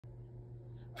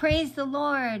Praise the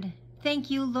Lord. Thank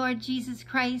you, Lord Jesus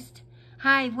Christ.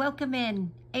 Hi, welcome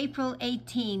in. April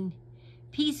 18.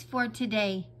 Peace for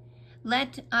today.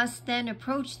 Let us then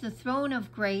approach the throne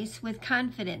of grace with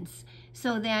confidence,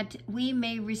 so that we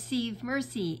may receive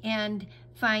mercy and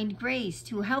find grace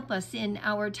to help us in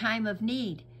our time of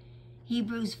need.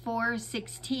 Hebrews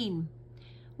 4:16.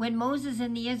 When Moses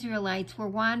and the Israelites were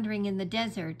wandering in the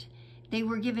desert, they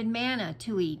were given manna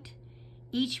to eat.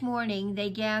 Each morning they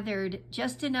gathered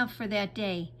just enough for that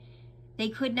day. They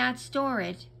could not store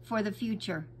it for the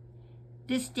future.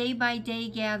 This day-by-day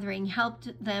gathering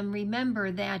helped them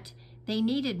remember that they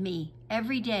needed me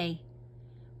every day.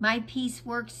 My peace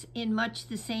works in much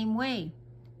the same way.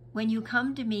 When you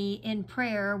come to me in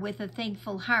prayer with a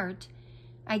thankful heart,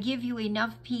 I give you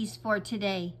enough peace for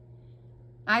today.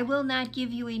 I will not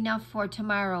give you enough for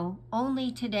tomorrow,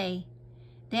 only today.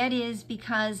 That is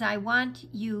because I want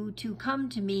you to come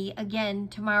to me again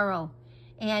tomorrow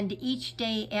and each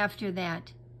day after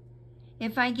that.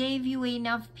 If I gave you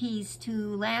enough peace to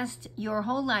last your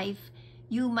whole life,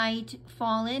 you might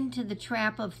fall into the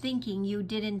trap of thinking you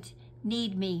didn't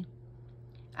need me.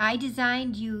 I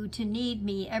designed you to need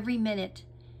me every minute.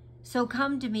 So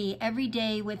come to me every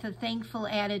day with a thankful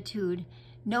attitude,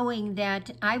 knowing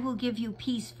that I will give you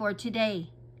peace for today.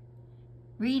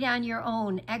 Read on your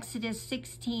own Exodus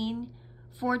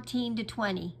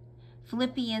 16:14-20,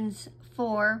 Philippians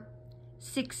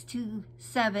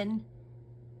 4:6-7,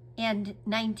 and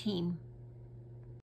 19.